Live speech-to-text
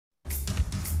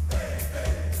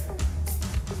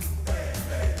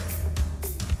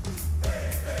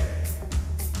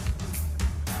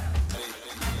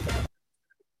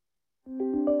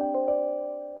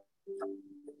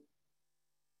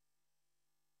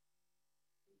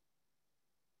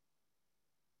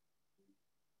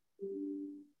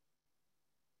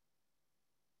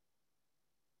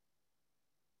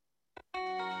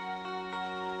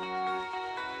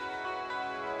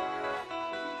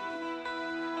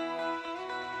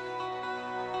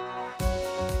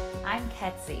I'm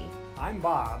Ketsy. I'm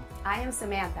Bob. I am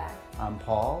Samantha. I'm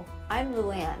Paul. I'm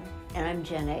Luann. And I'm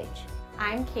Jen H.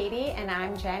 I'm Katie, and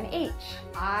I'm Jen H.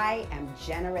 I am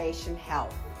Generation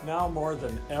Health. Now more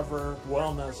than ever,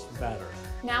 wellness matters.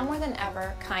 Now more than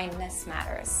ever, kindness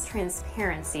matters.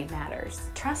 Transparency matters.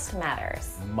 Trust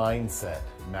matters. Mindset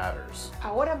matters.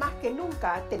 Ahora más que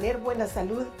nunca, tener buena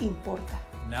salud importa.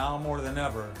 Now more than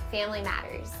ever, family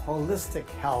matters. Holistic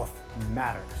health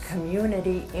matters.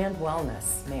 Community and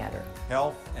wellness matter.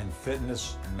 health and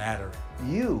fitness matter.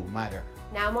 You matter.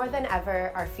 Now more than ever,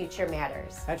 our future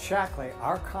matters. At Shaklee,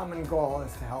 our common goal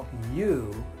is to help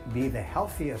you be the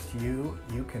healthiest you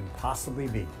can possibly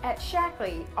be. At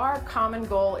Shaklee, our common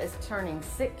goal is turning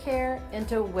sick care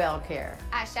into well care.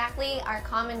 At Shaklee, our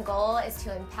common goal is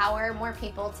to empower more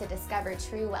people to discover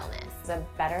true wellness. It's a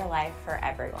better life for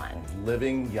everyone.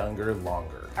 Living younger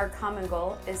longer. Our common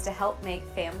goal is to help make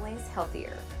families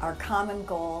healthier. Our common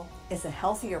goal is a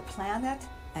healthier planet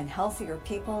and healthier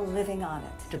people living on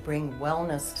it. To bring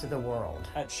wellness to the world.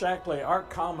 At Shaklee, our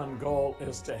common goal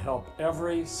is to help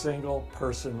every single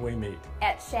person we meet.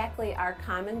 At Shaklee, our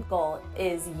common goal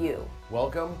is you.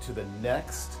 Welcome to the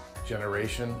next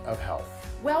generation of health.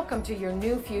 Welcome to your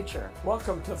new future.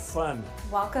 Welcome to fun.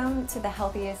 Welcome to the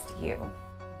healthiest you.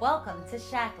 Welcome to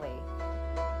Shaklee.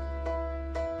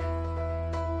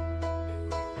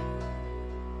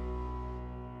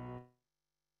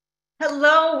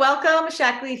 Hello, welcome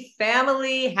Shaklee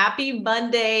family. Happy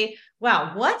Monday.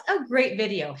 Wow, what a great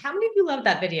video. How many of you loved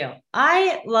that video?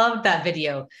 I loved that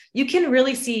video. You can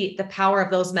really see the power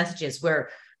of those messages where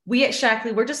we at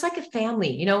Shaklee, we're just like a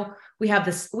family. You know, we have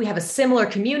a similar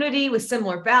community with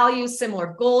similar values,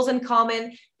 similar goals in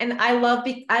common. And I love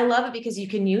it because you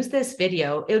can use this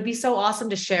video. It would be so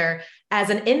awesome to share as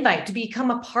an invite to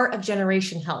become a part of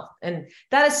Generation Health. And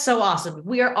that is so awesome.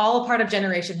 We are all a part of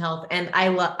Generation Health. And I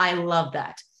love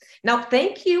that. Now,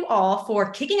 thank you all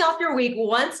for kicking off your week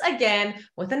once again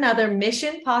with another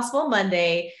Mission Possible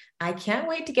Monday. I can't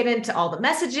wait to get into all the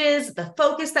messages, the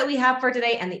focus that we have for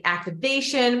today, and the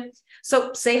activation.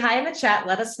 So say hi in the chat.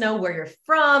 Let us know where you're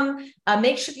from.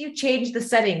 Make sure you change the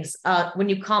settings when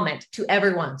you comment to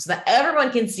everyone so that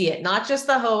everyone can see it, not just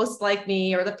the host like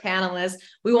me or the panelists.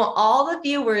 We want all the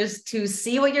viewers to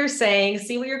see what you're saying,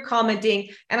 see what you're commenting,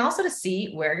 and also to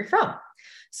see where you're from.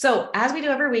 So as we do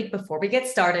every week, before we get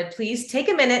started, please take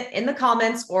a minute in the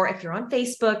comments, or if you're on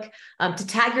Facebook, to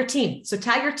tag your team. So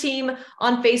tag your team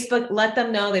on Facebook, let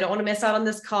them know they don't want to miss out on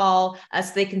this call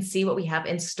so they can see what we have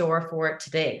in store for it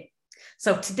today.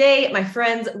 So today, my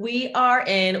friends, we are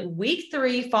in week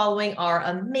 3 following our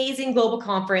amazing global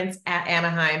conference at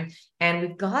Anaheim. And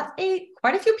we've got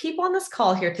quite a few people on this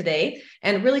call here today.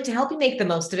 And really to help you make the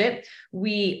most of it,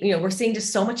 we're seeing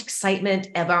just so much excitement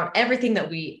about everything that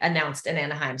we announced in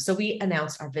Anaheim. So we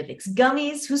announced our Vivix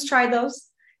gummies. Who's tried those?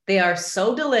 They are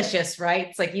so delicious, right?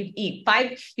 It's like you eat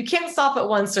 5, you can't stop at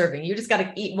 1 serving. You just got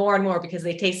to eat more and more because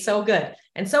they taste so good.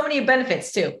 And so many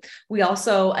benefits too. We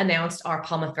also announced our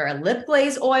Palmifera lip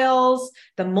glaze oils.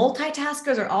 The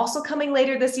multitaskers are also coming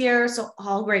later this year. So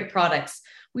all great products.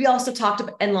 We also talked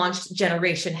about and launched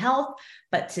Generation Health.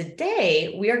 But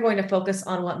today we are going to focus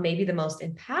on what may be the most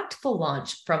impactful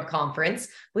launch from conference,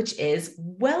 which is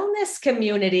wellness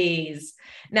communities.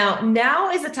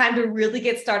 Now is the time to really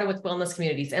get started with wellness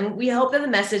communities. And we hope that the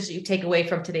message that you take away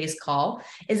from today's call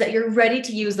is that you're ready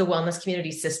to use the wellness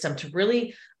community system to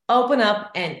really open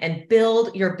up and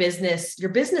build your business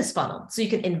funnel. So you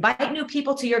can invite new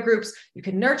people to your groups, you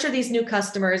can nurture these new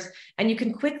customers, and you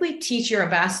can quickly teach your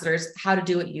ambassadors how to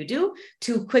do what you do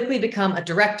to quickly become a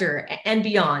director and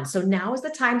beyond. So now is the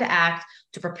time to act,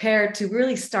 to prepare, to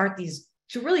really start these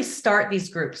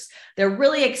groups. They're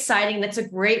really exciting. That's a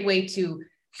great way to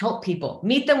help people,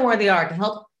 meet them where they are, to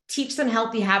help teach them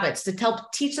healthy habits, to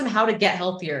help teach them how to get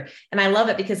healthier. And I love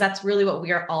it because that's really what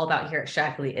we are all about here at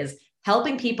Shaklee, is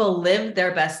helping people live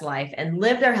their best life and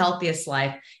live their healthiest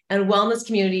life. And wellness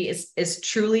community is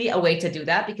truly a way to do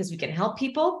that, because we can help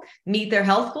people meet their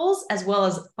health goals as well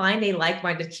as find a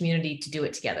like-minded community to do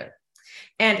it together.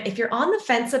 And if you're on the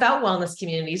fence about wellness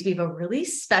communities, we have a really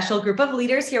special group of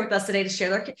leaders here with us today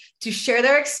to share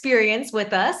their experience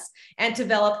with us and to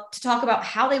talk about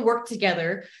how they work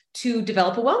together to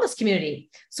develop a wellness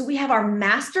community. So we have our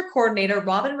master coordinator,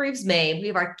 Robin Reeves-May. We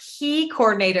have our key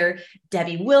coordinator,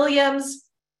 Debbie Williams.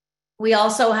 We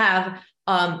also have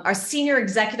our senior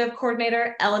executive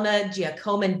coordinator, Elena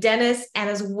Giacomin-Dennis, and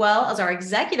as well as our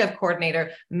executive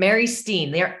coordinator, Mary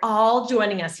Steen. They are all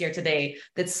joining us here today.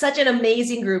 That's such an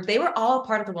amazing group. They were all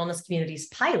part of the Wellness Communities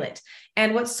pilot.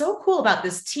 And what's so cool about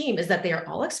this team is that they are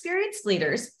all experienced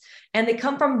leaders, and they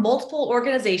come from multiple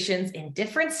organizations in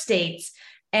different states.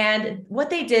 And what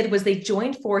they did was they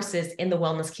joined forces in the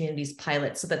Wellness Communities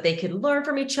pilot so that they could learn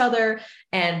from each other,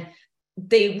 and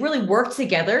they really worked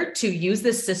together to use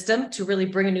this system to really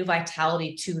bring a new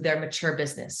vitality to their mature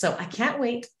business. So I can't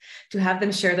wait to have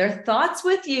them share their thoughts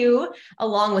with you,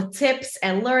 along with tips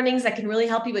and learnings that can really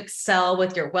help you excel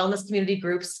with your wellness community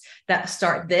groups that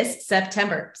start this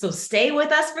September. So stay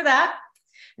with us for that.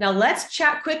 Now let's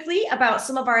chat quickly about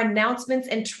some of our announcements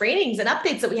and trainings and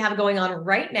updates that we have going on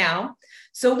right now.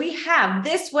 So we have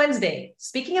this Wednesday,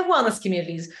 speaking of wellness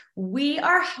communities, we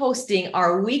are hosting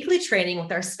our weekly training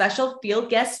with our special field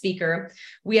guest speaker.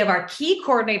 We have our key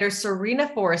coordinator, Serena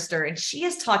Forrester, and she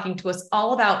is talking to us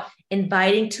all about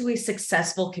inviting to a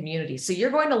successful community. So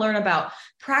you're going to learn about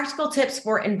practical tips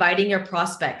for inviting your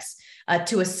prospects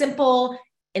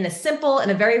in a simple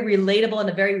and a very relatable and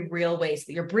a very real way, so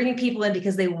that you're bringing people in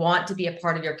because they want to be a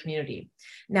part of your community.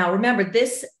 Now, remember,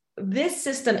 this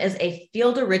system is a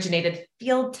field-originated,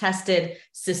 field-tested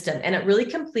system, and it really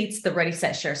completes the Ready,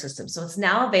 Set, Share system. So it's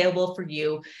now available for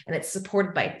you, and it's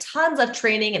supported by tons of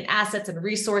training and assets and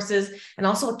resources, and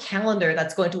also a calendar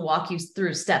that's going to walk you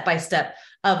through step by step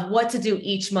of what to do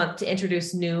each month to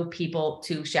introduce new people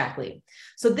to Shaklee.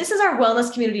 So this is our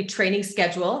wellness community training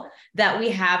schedule that we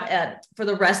have for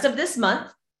the rest of this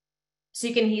month. So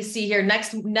you can see here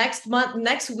next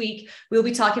week, we'll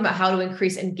be talking about how to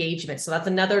increase engagement. So that's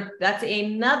another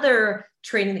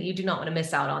training that you do not want to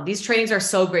miss out on. These trainings are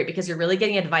so great because you're really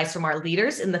getting advice from our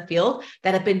leaders in the field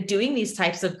that have been doing these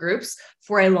types of groups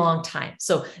for a long time.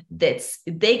 So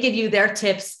they give you their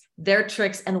tips, their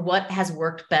tricks, and what has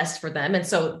worked best for them. And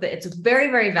so it's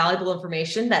very, very valuable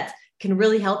information that can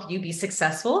really help you be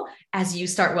successful as you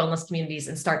start wellness communities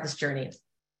and start this journey.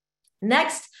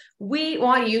 Next, we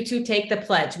want you to take the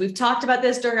pledge. We've talked about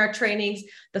this during our trainings.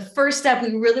 The first step,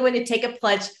 we really want to take a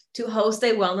pledge to host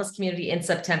a wellness community in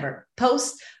September.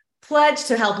 Pledge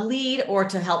to help lead or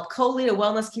to help co-lead a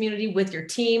wellness community with your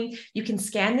team. You can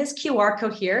scan this QR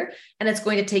code here, and it's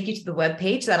going to take you to the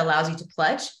webpage that allows you to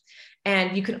pledge.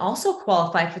 And you can also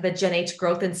qualify for the Gen H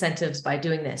growth incentives by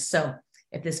doing this. So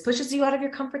if this pushes you out of your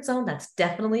comfort zone, that's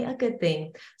definitely a good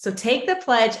thing. So take the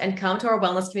pledge and come to our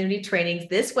wellness community trainings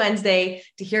this Wednesday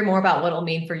to hear more about what it'll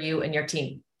mean for you and your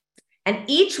team. And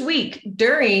each week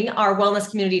during our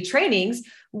wellness community trainings,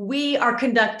 we are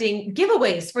conducting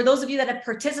giveaways for those of you that have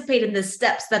participated in the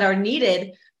steps that are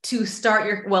needed to start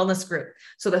your wellness group.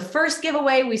 So the first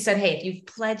giveaway, we said, hey, if you've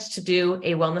pledged to do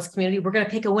a wellness community, we're going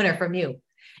to pick a winner from you.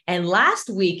 And last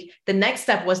week, the next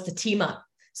step was to team up.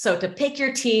 So to pick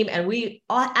your team, and we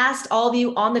asked all of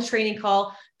you on the training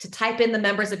call to type in the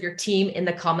members of your team in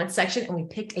the comments section, and we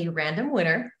picked a random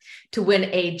winner to win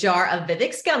a jar of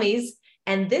Vivix gummies.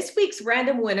 And this week's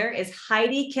random winner is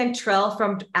Heidi Cantrell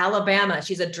from Alabama.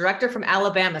 She's a director from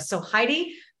Alabama. So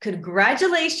Heidi,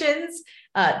 congratulations.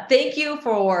 Thank you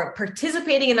for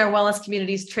participating in our wellness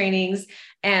communities trainings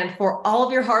and for all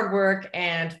of your hard work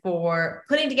and for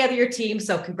putting together your team.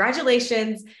 So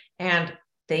congratulations. And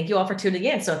thank you all for tuning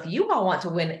in. So if you all want to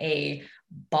win a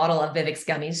bottle of Vivix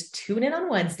gummies, tune in on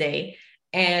Wednesday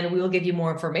and we will give you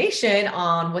more information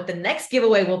on what the next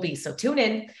giveaway will be. So tune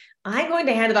in. I'm going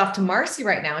to hand it off to Marcy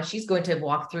right now, and she's going to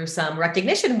walk through some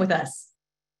recognition with us.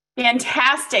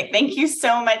 Fantastic. Thank you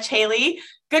so much, Haley.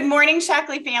 Good morning,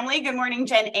 Shaklee family. Good morning,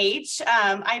 Gen H.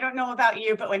 I don't know about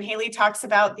you, but when Haley talks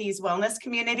about these wellness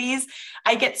communities,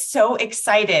 I get so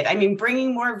excited. I mean,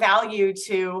 bringing more value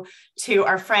to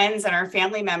our friends and our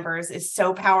family members is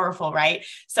so powerful, right?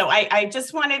 So I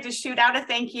just wanted to shoot out a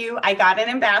thank you. I got an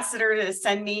ambassador to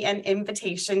send me an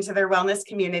invitation to their wellness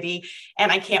community,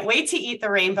 and I can't wait to eat the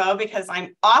rainbow because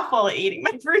I'm awful at eating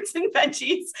my fruits and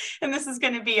veggies, and this is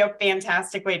going to be a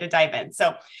fantastic way to dive in.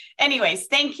 So anyways,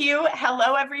 thank you.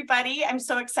 Hello, everybody. I'm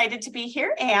so excited to be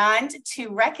here and to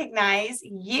recognize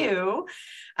you.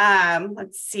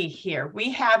 Let's see here.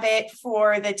 We have it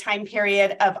for the time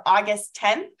period of August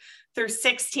 10th through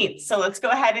 16th. So let's go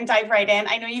ahead and dive right in.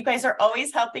 I know you guys are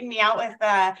always helping me out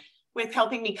with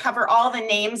helping me cover all the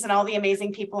names and all the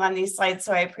amazing people on these slides.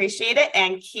 So I appreciate it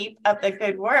and keep up the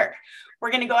good work. We're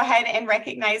going to go ahead and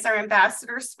recognize our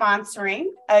ambassador sponsoring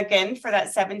again for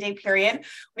that 7-day period.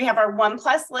 We have our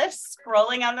 1+ list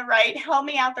scrolling on the right. Help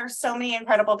me out. There's so many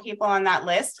incredible people on that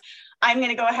list. I'm going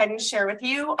to go ahead and share with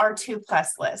you our 2+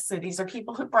 list. So these are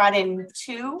people who brought in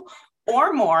 2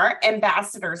 or more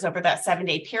ambassadors over that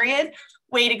 7-day period.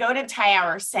 Way to go to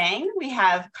Tayara Sang. We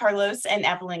have Carlos and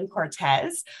Evelyn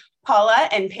Cortez, Paula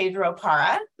and Pedro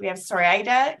Parra. We have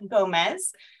Soraya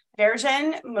Gomez,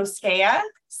 Verjan Mosquea,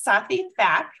 Safi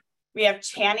Thak, We have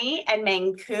Chani and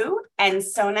Meng Ku and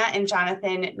Sona and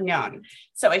Jonathan Known.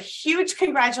 So a huge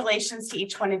congratulations to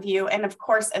each one of you. And of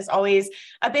course, as always,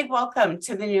 a big welcome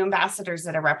to the new ambassadors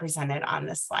that are represented on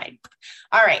this slide.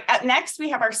 All right, up next, we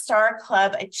have our Star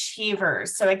Club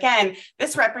Achievers. So again,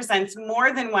 this represents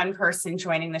more than one person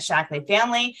joining the Shaklee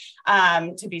family.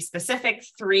 To be specific,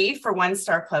 3 for 1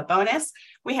 Star Club bonus.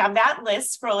 We have that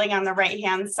list scrolling on the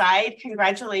right-hand side.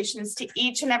 Congratulations to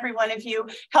each and every one of you.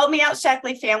 Help me out,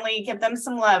 Shaklee family. Give them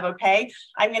some love, okay?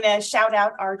 I'm going to shout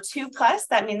out our 2+.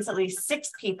 That means at least 6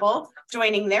 people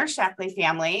joining their Shaklee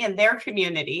family and their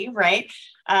community, right?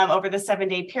 Over the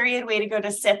 7-day period. Way to go to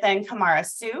Sitha and Kamara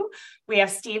Sue. We have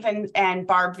Stephen and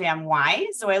Barb Van Wy,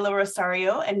 Zoila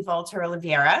Rosario and Walter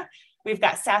Oliveira. We've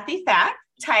got Sathi Thak,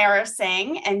 Tyara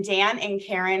Singh, and Dan and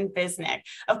Karen Bisnick.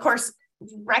 Of course,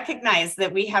 recognize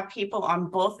that we have people on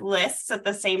both lists at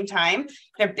the same time.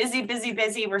 They're busy, busy,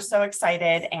 busy. We're so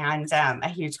excited, and a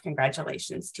huge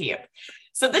congratulations to you.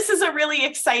 So this is a really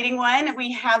exciting one.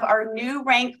 We have our new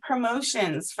rank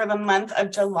promotions for the month of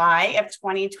July of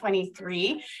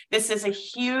 2023. This is a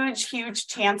huge, huge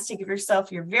chance to give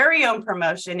yourself your very own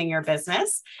promotion in your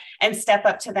business and step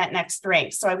up to that next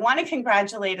rank. So I want to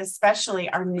congratulate especially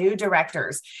our new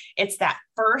directors. It's that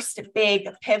first big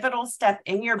pivotal step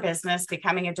in your business.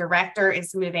 Becoming a director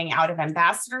is moving out of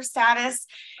ambassador status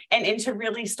and into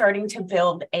really starting to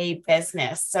build a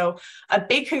business. So a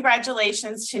big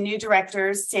congratulations to new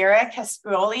directors, Sarah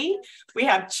Castroli. We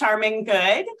have Charming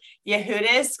Good,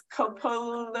 Yehudis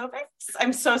Kopolovics.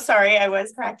 I'm so sorry, I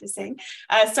was practicing.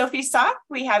 Sophie Sock.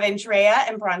 We have Andrea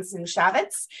and Bronson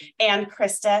Shavitz and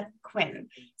Krista Quinn.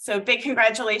 So big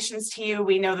congratulations to you.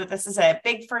 We know that this is a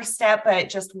big first step, but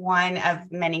just one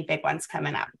of many big ones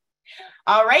coming up.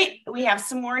 All right, we have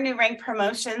some more new rank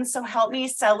promotions, so help me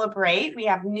celebrate. We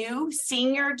have new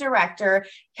Senior Director,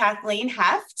 Kathleen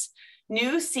Heft,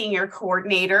 new Senior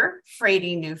Coordinator,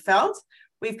 Frady Neufeld.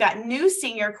 We've got new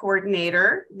Senior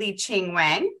Coordinator, Li Ching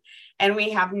Wang, and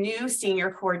we have new Senior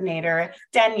Coordinator,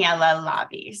 Daniela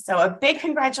Labi. So a big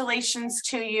congratulations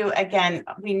to you. Again,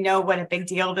 we know what a big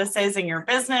deal this is in your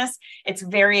business. It's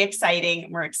very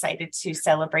exciting. We're excited to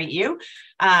celebrate you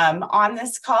on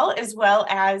this call, as well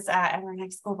as at our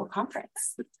next global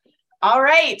conference. All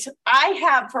right, I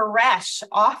have Paresh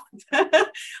off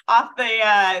off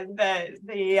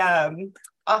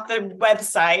the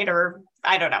website, or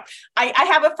I don't know. I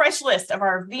have a fresh list of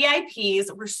our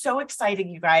VIPs. We're so excited,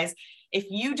 you guys. If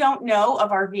you don't know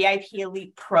of our VIP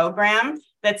Elite program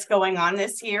that's going on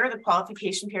this year, the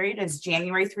qualification period is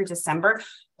January through December.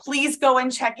 Please go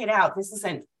and check it out. This is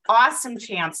an awesome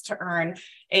chance to earn.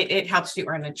 It helps you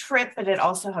earn a trip, but it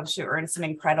also helps you earn some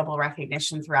incredible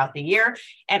recognition throughout the year.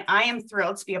 And I am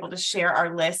thrilled to be able to share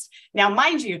our list. Now,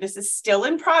 mind you, this is still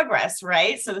in progress,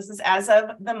 right? So this is as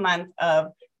of the month of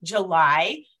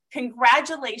July.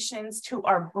 Congratulations to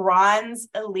our Bronze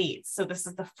Elites. So this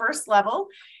is the first level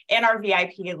in our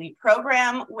VIP Elite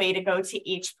program. Way to go to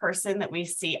each person that we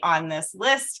see on this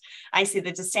list. I see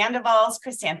the DeSandovals,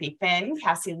 Chrysanthi Finn,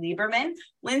 Cassie Lieberman,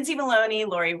 Lindsay Maloney,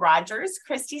 Lori Rogers,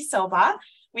 Christy Silva.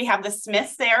 We have the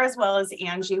Smiths there, as well as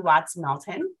Angie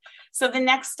Watts-Melton. So the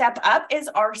next step up is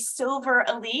our Silver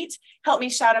Elite. Help me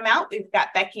shout them out. We've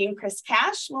got Becky and Chris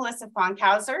Cash, Melissa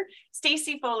Fonkhauser,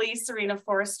 Stacy Foley, Serena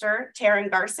Forrester, Taryn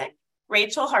Garsick,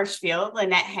 Rachel Harshfield,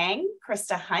 Lynette Hang,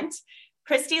 Krista Hunt,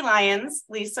 Christy Lyons,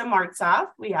 Lisa Martzoff.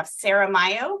 We have Sarah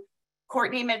Mayo,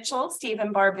 Courtney Mitchell,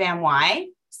 Stephen Barb Van Wy,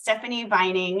 Stephanie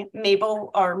Vining,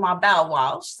 Mabel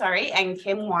Walsh, and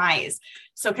Kim Wise.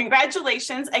 So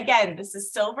congratulations. Again, this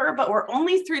is silver, but we're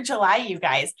only through July, you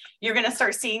guys. You're going to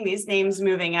start seeing these names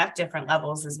moving up different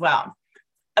levels as well.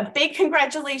 A big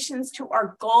congratulations to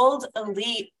our Gold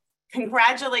Elite.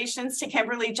 Congratulations to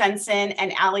Kimberly Jensen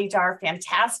and Ali Dar.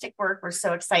 Fantastic work. We're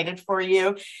so excited for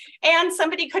you. And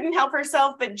somebody couldn't help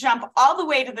herself but jump all the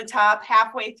way to the top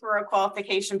halfway through our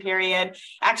qualification period.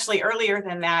 Actually, earlier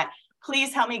than that.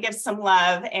 Please help me give some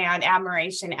love and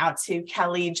admiration out to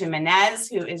Kelly Jimenez,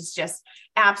 who is just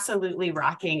absolutely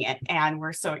rocking it. And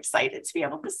we're so excited to be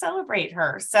able to celebrate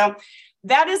her. So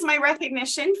that is my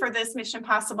recognition for this Mission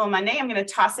Possible Monday. I'm going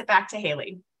to toss it back to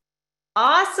Haley.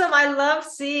 Awesome. I love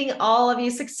seeing all of you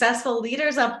successful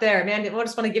leaders up there, man. I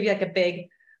just want to give you like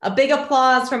a big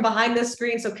applause from behind the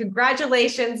screen. So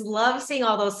congratulations. Love seeing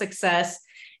all those success.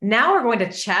 Now we're going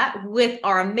to chat with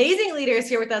our amazing leaders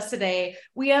here with us today.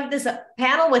 We have this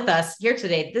panel with us here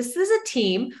today. This is a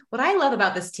team. What I love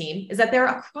about this team is that they're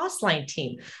a cross-line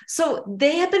team. So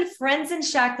they have been friends in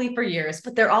Shaklee for years,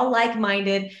 but they're all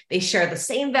like-minded. They share the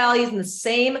same values and the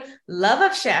same love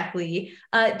of Shaklee.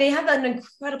 They have an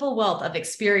incredible wealth of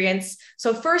experience.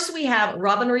 So first we have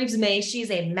Robin Reeves-May.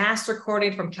 She's a master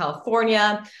coordinator from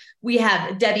California. We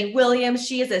have Debbie Williams.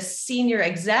 She is a senior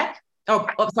exec.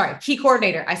 Key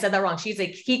coordinator. I said that wrong. She's a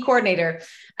key coordinator.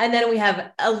 And then we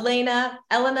have Elena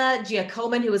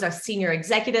Giacomin, who is our senior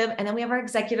executive. And then we have our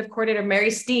executive coordinator,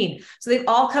 Mary Steen. So they've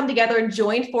all come together and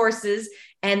joined forces,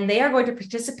 and they are going to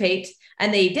participate.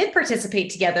 And they did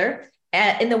participate together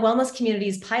in the Wellness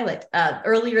Communities pilot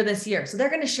earlier this year. So they're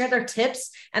going to share their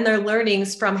tips and their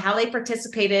learnings from how they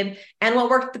participated and what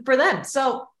worked for them.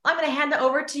 So I'm going to hand it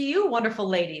over to you, wonderful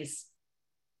ladies.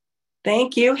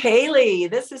 Thank you, Haley.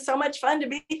 This is so much fun to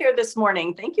be here this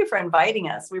morning. Thank you for inviting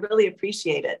us. We really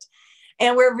appreciate it.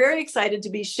 And we're very excited to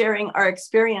be sharing our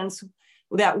experience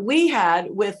that we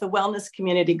had with the wellness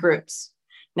community groups.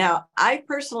 Now, I've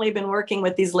personally been working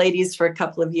with these ladies for a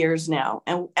couple of years now.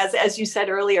 And as you said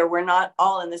earlier, we're not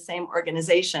all in the same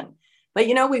organization. But,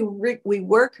 you know, we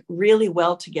work really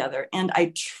well together. And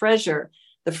I treasure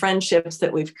the friendships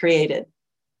that we've created.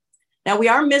 Now, we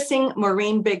are missing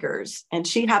Maureen Biggers, and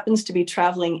she happens to be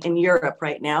traveling in Europe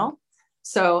right now.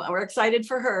 So we're excited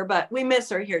for her, but we miss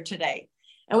her here today.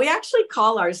 And we actually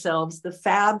call ourselves the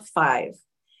Fab Five.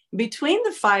 Between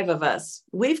the five of us,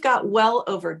 we've got well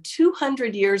over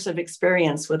 200 years of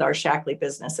experience with our Shaklee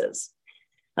businesses.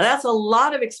 Now, that's a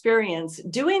lot of experience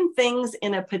doing things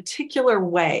in a particular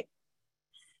way.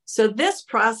 So this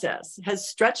process has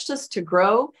stretched us to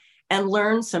grow and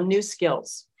learn some new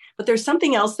skills. But there's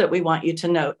something else that we want you to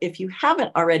note. If you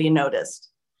haven't already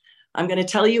noticed, I'm going to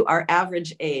tell you our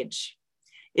average age.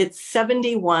 It's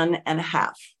 71 and a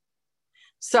half.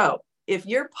 So if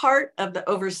you're part of the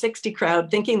over 60 crowd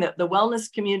thinking that the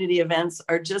wellness community events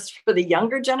are just for the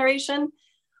younger generation,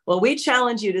 well, we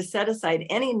challenge you to set aside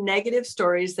any negative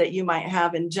stories that you might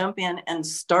have and jump in and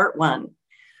start one.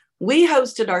 We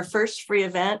hosted our first free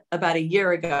event about a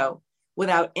year ago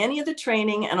without any of the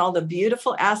training and all the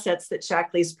beautiful assets that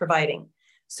Shaklee is providing.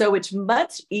 So it's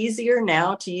much easier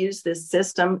now to use this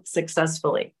system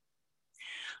successfully.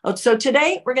 So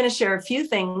today we're going to share a few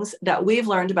things that we've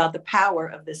learned about the power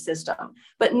of this system,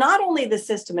 but not only the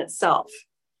system itself,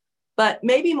 but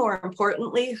maybe more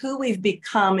importantly, who we've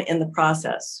become in the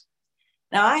process.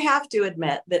 Now, I have to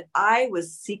admit that I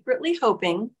was secretly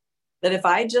hoping that if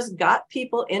I just got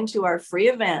people into our free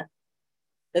event,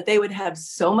 that they would have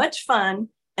so much fun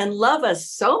and love us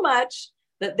so much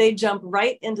that they jump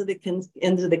right into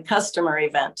the customer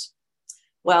event.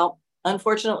 Well,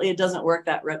 unfortunately, it doesn't work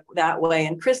that way.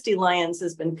 And Christy Lyons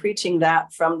has been preaching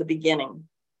that from the beginning.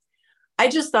 I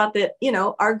just thought that, you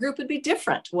know, our group would be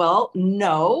different. Well,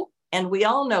 no, and we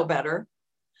all know better.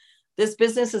 This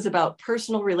business is about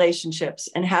personal relationships,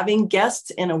 and having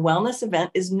guests in a wellness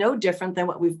event is no different than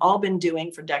what we've all been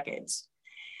doing for decades.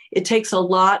 It takes a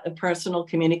lot of personal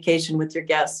communication with your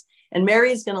guests, and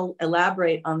Mary's going to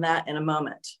elaborate on that in a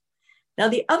moment. Now,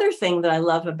 the other thing that I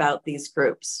love about these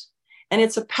groups, and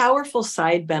it's a powerful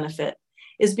side benefit,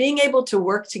 is being able to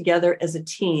work together as a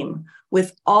team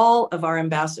with all of our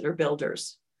ambassador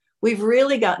builders. We've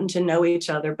really gotten to know each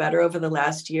other better over the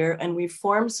last year, and we've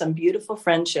formed some beautiful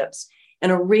friendships and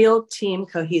a real team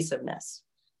cohesiveness.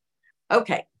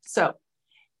 Okay, so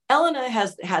Elena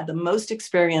has had the most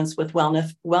experience with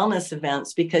wellness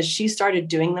events because she started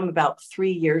doing them about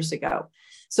 3 years ago.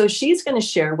 So she's going to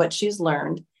share what she's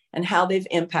learned and how they've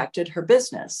impacted her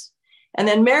business. And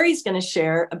then Mary's going to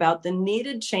share about the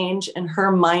needed change in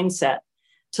her mindset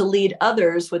to lead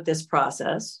others with this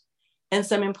process, and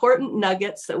some important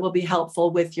nuggets that will be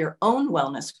helpful with your own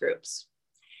wellness groups.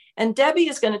 And Debbie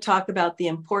is going to talk about the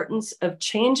importance of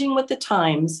changing with the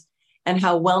times and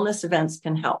how wellness events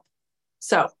can help.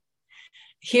 So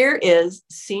here is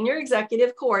Senior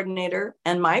Executive Coordinator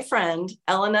and my friend,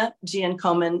 Elena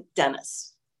Giacomin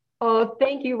Dennis. Oh,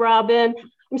 thank you, Robin.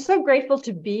 I'm so grateful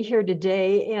to be here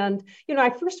today. And, you know, I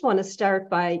first want to start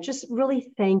by just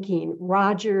really thanking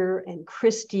Roger and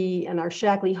Christy and our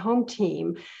Shaklee home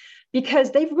team,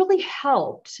 because they've really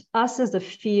helped us as a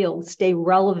field stay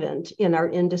relevant in our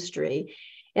industry.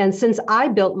 And since I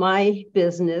built my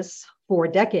business 4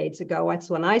 decades ago, that's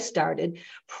when I started,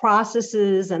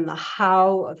 processes and the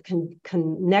how of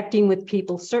connecting with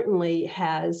people certainly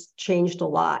has changed a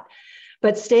lot.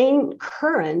 But staying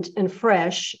current and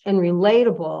fresh and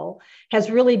relatable has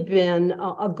really been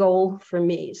a goal for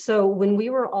me. So when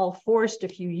we were all forced a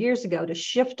few years ago to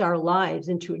shift our lives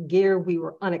into a gear we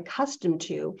were unaccustomed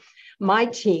to, my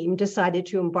team decided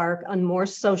to embark on more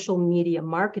social media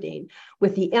marketing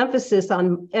with the emphasis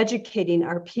on educating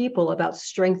our people about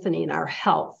strengthening our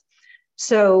health.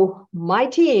 So my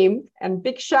team, and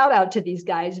big shout out to these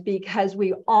guys because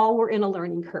we all were in a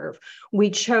learning curve. We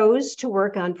chose to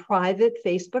work on private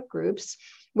Facebook groups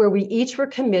where we each were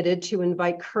committed to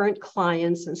invite current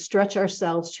clients and stretch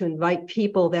ourselves to invite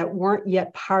people that weren't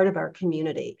yet part of our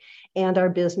community and our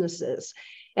businesses.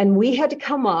 And we had to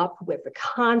come up with the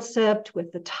concept,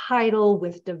 with the title,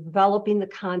 with developing the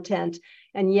content.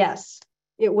 And yes,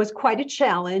 it was quite a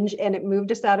challenge, and it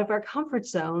moved us out of our comfort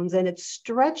zones, and it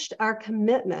stretched our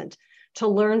commitment to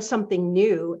learn something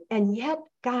new. And yet,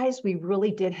 guys, we really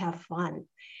did have fun.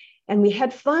 And we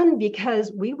had fun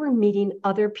because we were meeting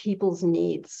other people's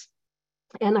needs.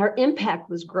 And our impact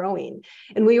was growing,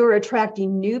 and we were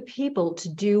attracting new people to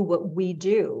do what we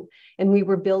do. And we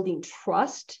were building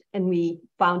trust, and we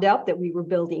found out that we were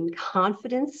building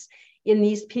confidence in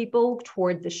these people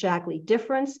toward the Shaklee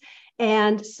difference.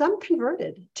 And some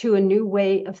converted to a new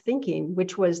way of thinking,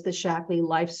 which was the Shaklee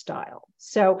lifestyle.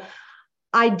 So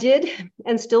I did,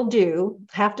 and still do,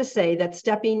 have to say that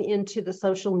stepping into the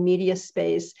social media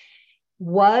space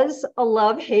was a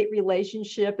love-hate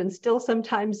relationship, and still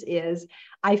sometimes is.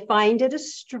 I find it a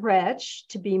stretch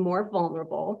to be more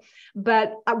vulnerable.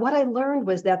 But what I learned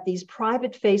was that these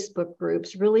private Facebook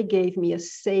groups really gave me a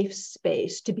safe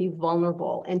space to be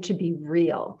vulnerable and to be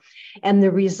real. And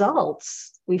the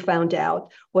results, we found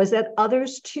out, was that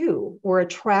others too were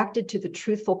attracted to the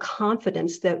truthful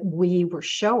confidence that we were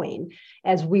showing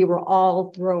as we were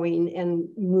all growing and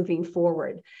moving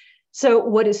forward. So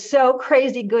what is so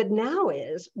crazy good now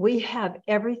is we have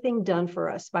everything done for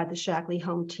us by the Shaklee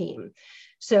Home team.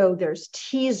 So there's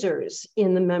teasers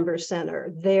in the member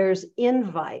center, there's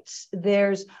invites,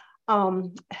 there's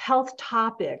health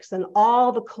topics and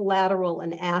all the collateral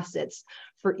and assets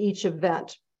for each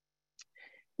event.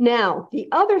 Now, the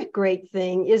other great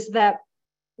thing is that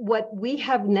what we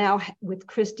have now with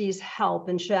Christy's help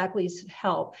and Shaklee's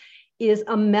help is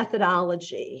a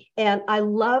methodology. And I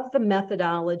love the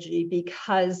methodology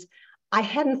because I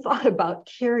hadn't thought about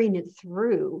carrying it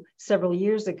through several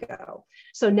years ago.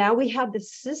 So now we have the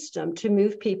system to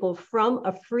move people from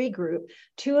a free group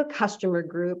to a customer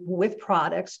group with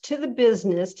products to the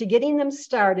business, to getting them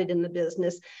started in the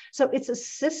business. So it's a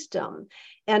system.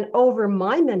 And over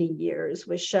my many years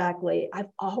with Shaklee, I've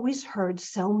always heard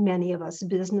so many of us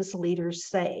business leaders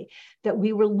say that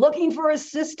we were looking for a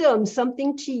system,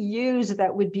 something to use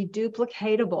that would be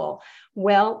duplicatable.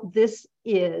 Well, this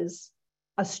is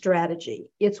a strategy.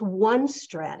 It's one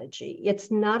strategy. It's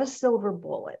not a silver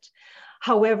bullet.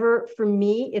 However, for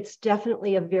me, it's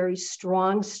definitely a very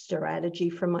strong strategy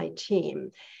for my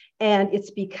team. And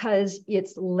it's because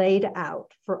it's laid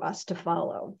out for us to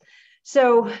follow.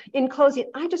 So in closing,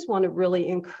 I just want to really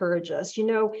encourage us,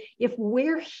 if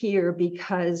we're here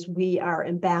because we are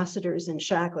ambassadors in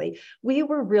Shaklee, we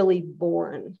were really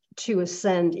born to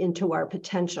ascend into our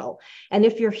potential. And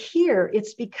if you're here,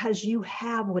 it's because you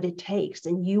have what it takes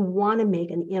and you want to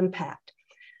make an impact.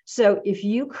 So if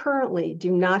you currently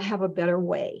do not have a better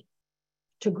way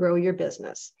to grow your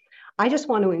business, I just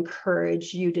want to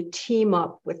encourage you to team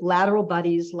up with lateral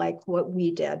buddies like what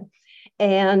we did,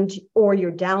 or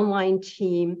your downline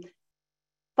team.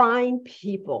 Find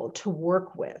people to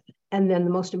work with. And then the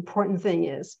most important thing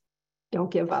is, don't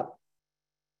give up.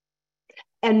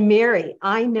 And Mary,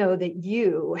 I know that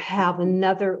you have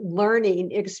another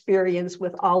learning experience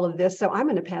with all of this, so I'm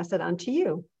going to pass it on to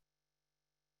you.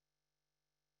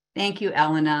 Thank you,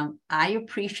 Elena. I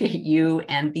appreciate you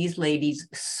and these ladies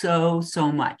so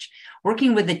much.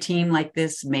 Working with a team like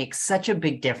this makes such a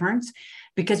big difference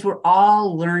because we're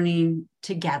all learning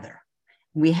together.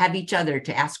 We have each other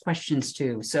to ask questions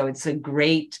to, so it's a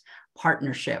great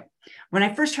partnership. When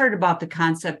I first heard about the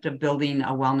concept of building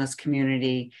a wellness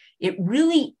community, it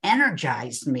really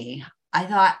energized me. I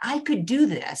thought I could do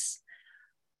this.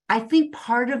 I think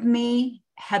part of me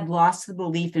had lost the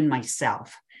belief in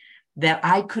myself that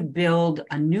I could build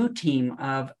a new team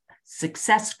of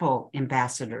successful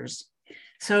ambassadors.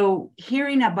 So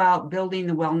hearing about building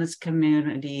the wellness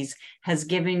communities has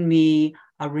given me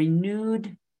a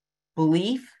renewed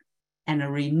belief and a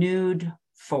renewed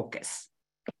focus.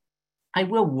 I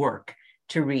will work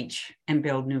to reach and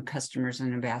build new customers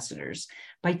and ambassadors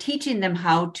by teaching them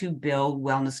how to build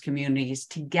wellness communities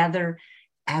together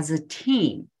as a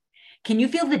team. Can you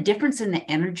feel the difference in the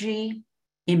energy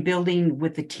in building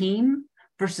with a team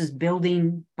versus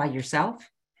building by yourself.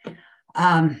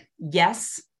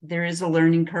 Yes, there is a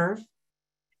learning curve.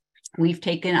 We've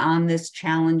taken on this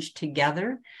challenge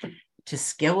together to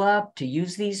skill up, to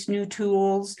use these new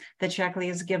tools that Shaklee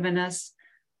has given us.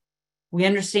 We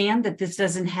understand that this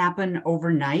doesn't happen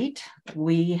overnight.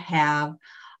 We have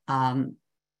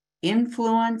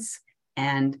influence,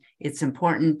 and it's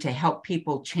important to help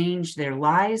people change their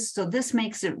lives. So this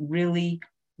makes it really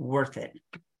worth it.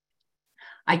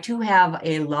 I too have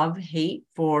a love-hate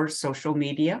for social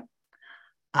media.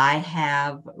 I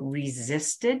have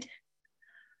resisted.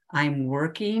 I'm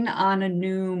working on a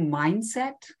new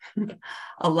mindset.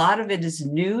 A lot of it is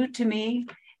new to me,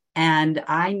 and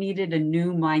I needed a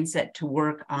new mindset to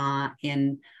work on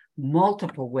in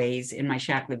multiple ways in my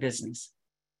Shaklee business.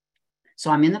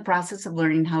 So I'm in the process of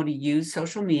learning how to use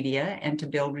social media and to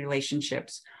build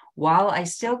relationships while I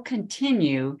still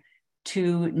continue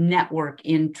to network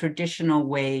in traditional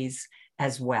ways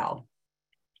as well.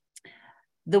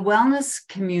 The wellness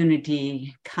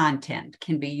community content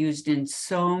can be used in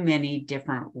so many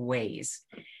different ways.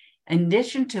 In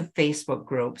addition to Facebook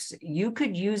groups, you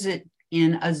could use it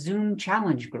in a Zoom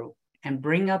challenge group and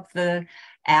bring up the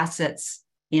assets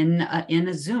in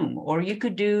a Zoom, or you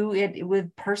could do it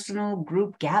with personal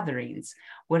group gatherings,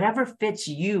 whatever fits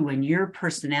you and your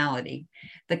personality.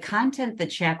 The content that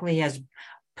Shaklee has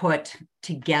put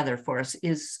together for us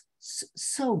is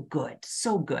so good,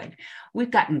 so good.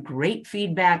 We've gotten great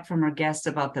feedback from our guests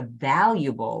about the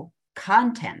valuable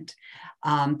content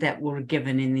that were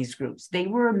given in these groups. They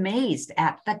were amazed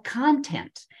at the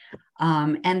content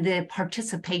and the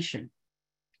participation.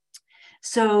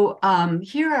 So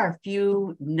here are a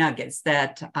few nuggets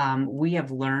that we have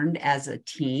learned as a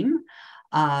team.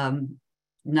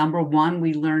 Number one,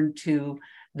 we learned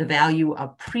the value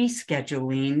of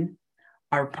pre-scheduling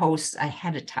our posts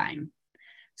ahead of time,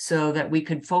 so that we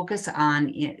could focus on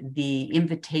the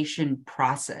invitation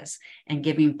process and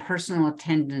giving personal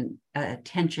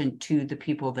attention to the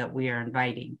people that we are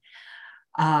inviting.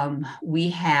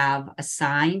 We have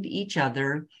assigned each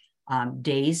other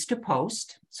days to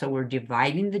post. So we're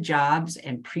dividing the jobs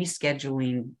and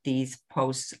pre-scheduling these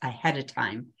posts ahead of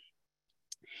time.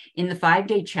 In the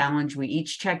 5-day challenge, we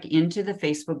each check into the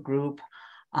Facebook group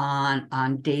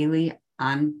on daily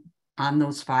on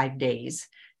those 5 days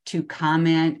to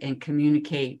comment and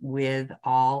communicate with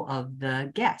all of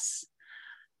the guests.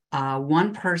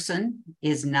 One person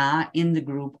is not in the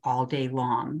group all day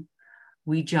long.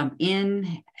 We jump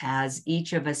in as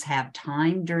each of us have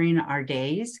time during our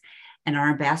days, and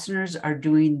our ambassadors are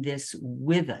doing this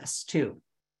with us too.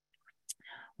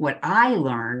 What I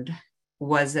learned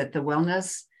was that the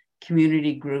wellness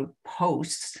community group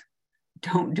posts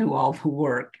don't do all the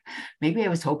work. Maybe I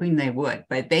was hoping they would,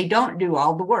 but they don't do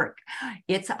all the work.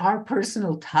 It's our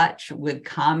personal touch with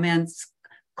comments,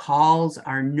 calls,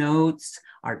 our notes,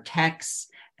 our texts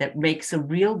that makes a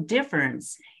real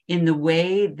difference in the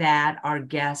way that our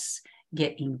guests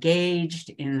get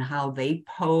engaged, in how they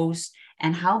post,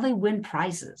 and how they win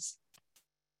prizes.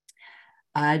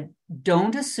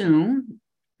 Don't assume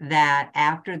that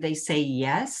after they say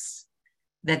yes,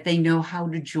 that they know how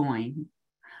to join.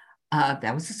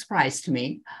 That was a surprise to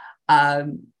me.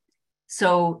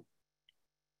 So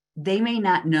they may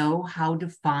not know how to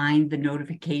find the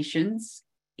notifications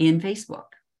in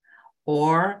Facebook,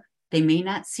 or they may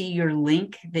not see your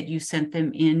link that you sent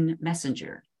them in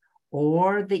Messenger,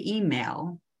 or the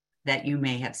email that you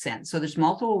may have sent. So there's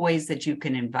multiple ways that you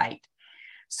can invite.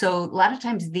 So a lot of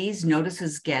times these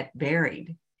notices get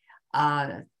buried.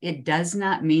 It does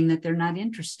not mean that they're not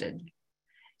interested.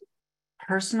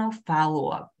 Personal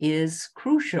follow-up is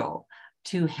crucial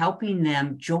to helping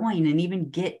them join and even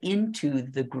get into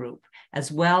the group,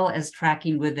 as well as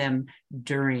tracking with them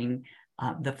during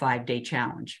the 5-day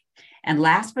challenge. And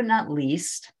last but not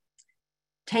least,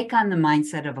 take on the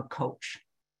mindset of a coach.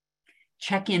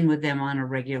 Check in with them on a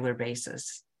regular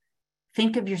basis.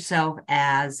 Think of yourself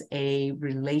as a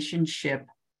relationship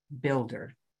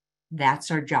builder. That's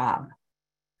our job.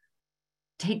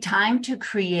 Take time to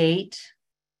create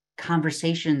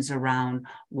conversations around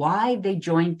why they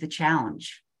joined the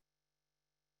challenge.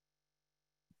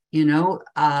 You know,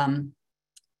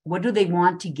 what do they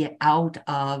want to get out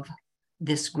of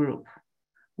this group?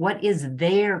 What is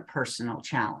their personal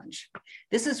challenge?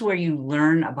 This is where you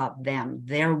learn about them,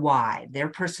 their why, their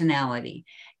personality,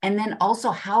 and then also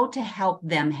how to help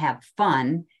them have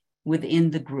fun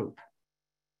within the group.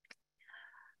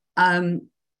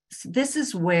 This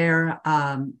is where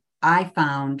I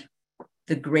found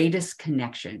the greatest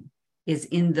connection is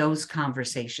in those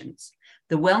conversations.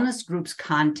 The wellness group's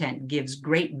content gives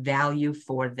great value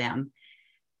for them.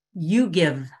 You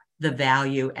give the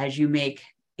value as you make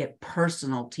it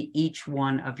personal to each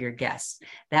one of your guests.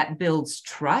 That builds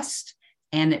trust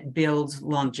and it builds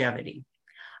longevity.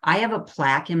 I have a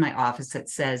plaque in my office that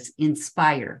says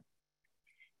inspire.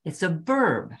 It's a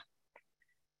verb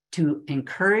to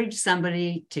encourage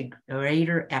somebody to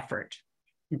greater effort,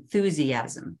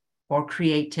 enthusiasm, or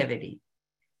creativity,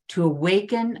 to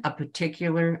awaken a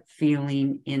particular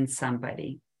feeling in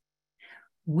somebody.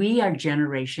 We are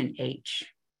Generation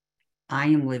H. I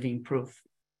am living proof.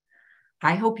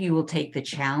 I hope you will take the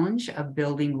challenge of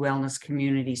building wellness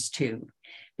communities too,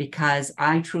 because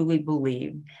I truly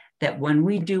believe that when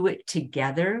we do it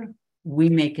together, we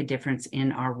make a difference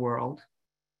in our world.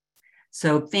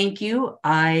 So thank you.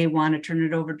 I want to turn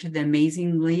it over to the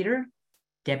amazing leader,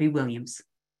 Debbie Williams.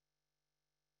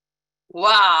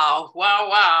 Wow, wow,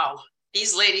 wow.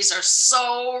 These ladies are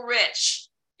so rich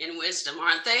in wisdom,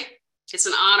 aren't they? It's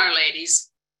an honor,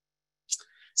 ladies.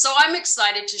 So I'm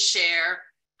excited to share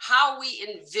how we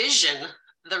envision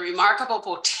the remarkable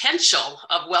potential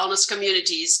of wellness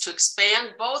communities to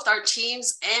expand both our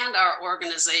teams and our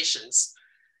organizations.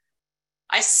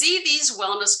 I see these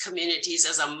wellness communities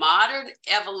as a modern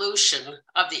evolution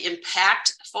of the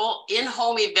impactful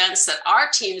in-home events that our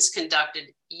teams conducted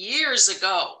years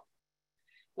ago,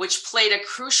 which played a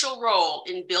crucial role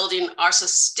in building our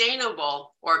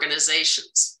sustainable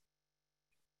organizations.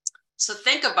 So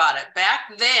think about it.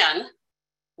 Back then,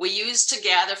 we used to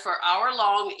gather for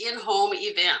hour-long in-home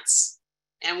events,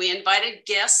 and we invited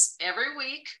guests every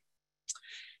week.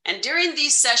 And during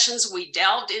these sessions, we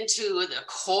delved into the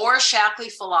core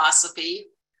Shaklee philosophy,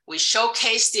 we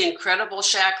showcased the incredible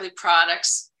Shaklee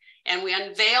products, and we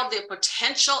unveiled the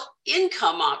potential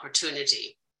income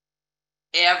opportunity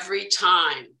every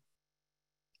time.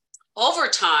 Over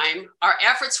time, our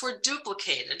efforts were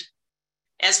duplicated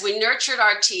as we nurtured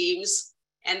our teams,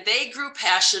 and they grew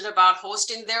passionate about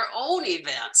hosting their own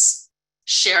events,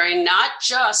 sharing not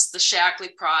just the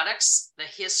Shaklee products, the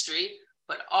history,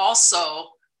 but also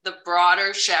the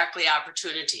broader Shaklee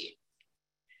opportunity.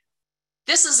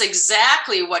 This is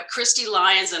exactly what Christy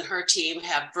Lyons and her team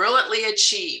have brilliantly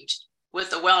achieved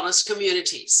with the wellness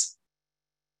communities.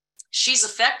 She's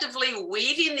effectively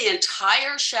weaving the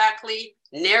entire Shaklee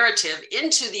narrative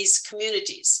into these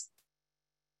communities.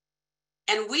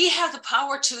 And we have the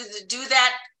power to do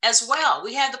that as well.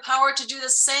 We have the power to do the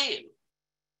same.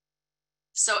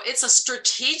 So it's a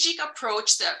strategic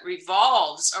approach that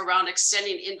revolves around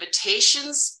extending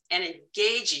invitations and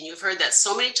engaging, you've heard that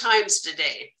so many times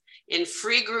today, in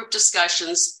free group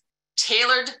discussions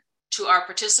tailored to our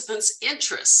participants'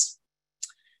 interests.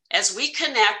 As we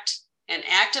connect and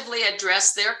actively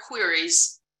address their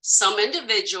queries, some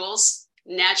individuals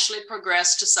naturally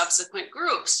progress to subsequent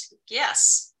groups.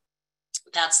 Yes,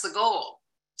 that's the goal.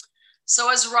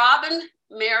 So as Robin,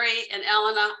 Mary, and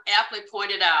Elena aptly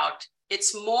pointed out,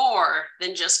 it's more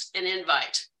than just an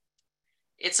invite.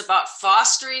 It's about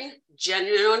fostering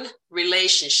genuine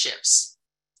relationships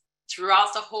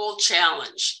throughout the whole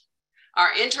challenge.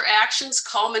 Our interactions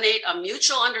culminate a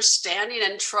mutual understanding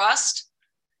and trust.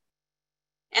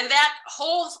 And that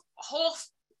whole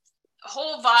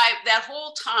vibe, that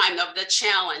whole time of the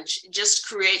challenge just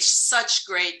creates such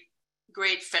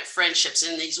great friendships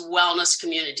in these wellness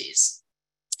communities.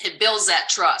 It builds that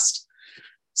trust.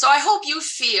 So I hope you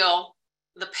feel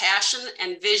the passion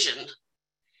and vision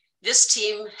this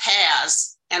team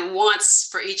has and wants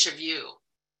for each of you.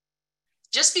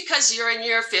 Just because you're in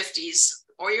your 50s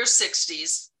or your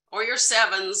 60s or your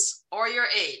 7s or your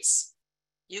 8s,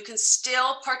 you can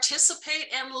still participate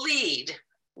and lead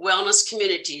wellness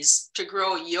communities to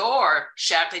grow your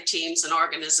Shaklee teams and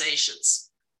organizations.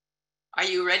 Are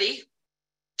you ready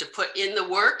to put in the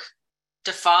work,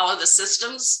 to follow the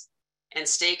systems and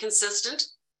stay consistent?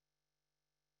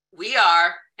 We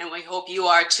are, and we hope you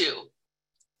are too.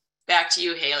 Back to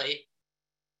you, Haley.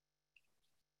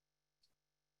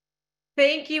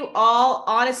 Thank you all.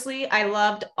 Honestly, I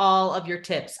loved all of your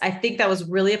tips. I think that was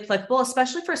really applicable,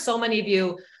 especially for so many of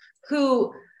you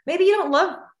who maybe you don't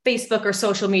love Facebook or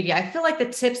social media. I feel like the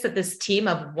tips that this team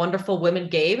of wonderful women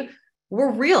gave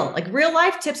were real, like real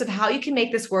life tips of how you can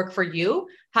make this work for you,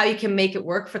 how you can make it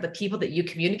work for the people that you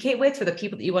communicate with, for the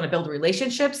people that you want to build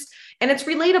relationships. And it's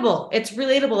relatable. It's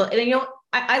relatable. And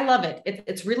I love it.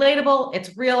 It's relatable.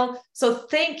 It's real. So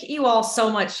thank you all so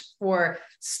much for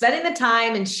spending the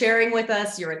time and sharing with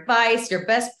us your advice, your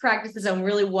best practices on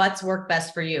really what's worked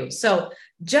best for you. So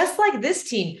just like this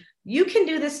team, you can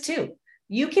do this too.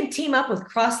 You can team up with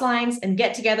Crosslines and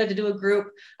get together to do a group.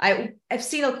 I've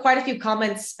seen quite a few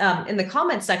comments in the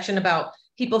comment section about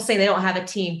people saying they don't have a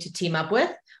team to team up with.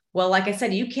 Well, like I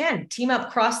said, you can team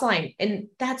up Crossline, and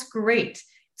that's great.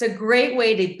 It's a great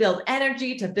way to build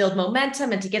energy, to build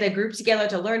momentum, and to get a group together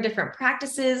to learn different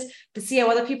practices, to see how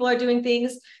other people are doing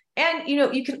things. And,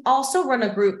 you can also run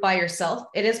a group by yourself.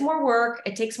 It is more work.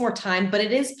 It takes more time, but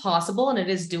it is possible and it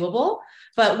is doable.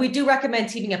 But we do recommend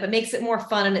teaming up. It makes it more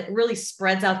fun and it really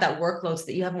spreads out that workload so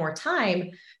that you have more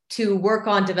time to work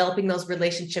on developing those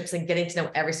relationships and getting to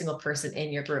know every single person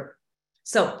in your group.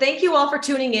 So thank you all for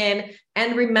tuning in,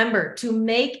 and remember to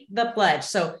make the pledge.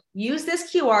 So use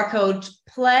this QR code,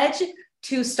 pledge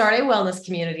to start a wellness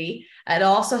community.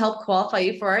 It'll also help qualify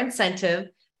you for our incentive.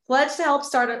 Pledge to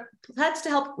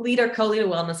help lead or co-lead a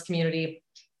wellness community.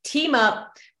 Team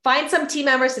up, find some team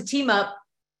members to team up.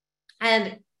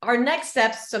 And our next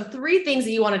steps, some 3 things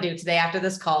that you want to do today after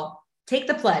this call. Take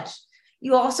the pledge.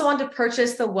 You also want to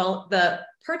purchase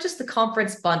the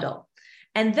conference bundle.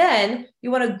 And then you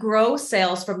want to grow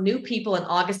sales from new people in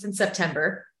August and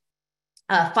September.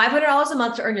 $500 a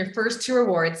month to earn your first 2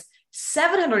 rewards,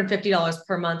 $750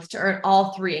 per month to earn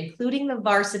all 3, including the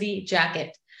varsity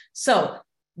jacket. So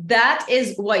that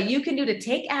is what you can do to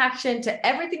take action to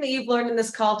everything that you've learned in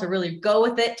this call, to really go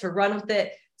with it, to run with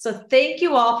it. So thank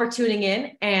you all for tuning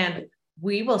in, and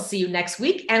we will see you next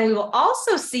week. And we will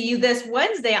also see you this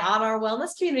Wednesday on our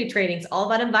wellness community trainings, all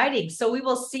about inviting. So we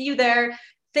will see you there.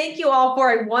 Thank you all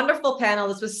for a wonderful panel.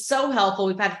 This was so helpful.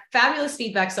 We've had fabulous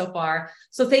feedback so far.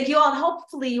 So thank you all. And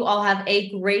hopefully you all have a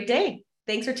great day.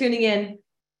 Thanks for tuning in.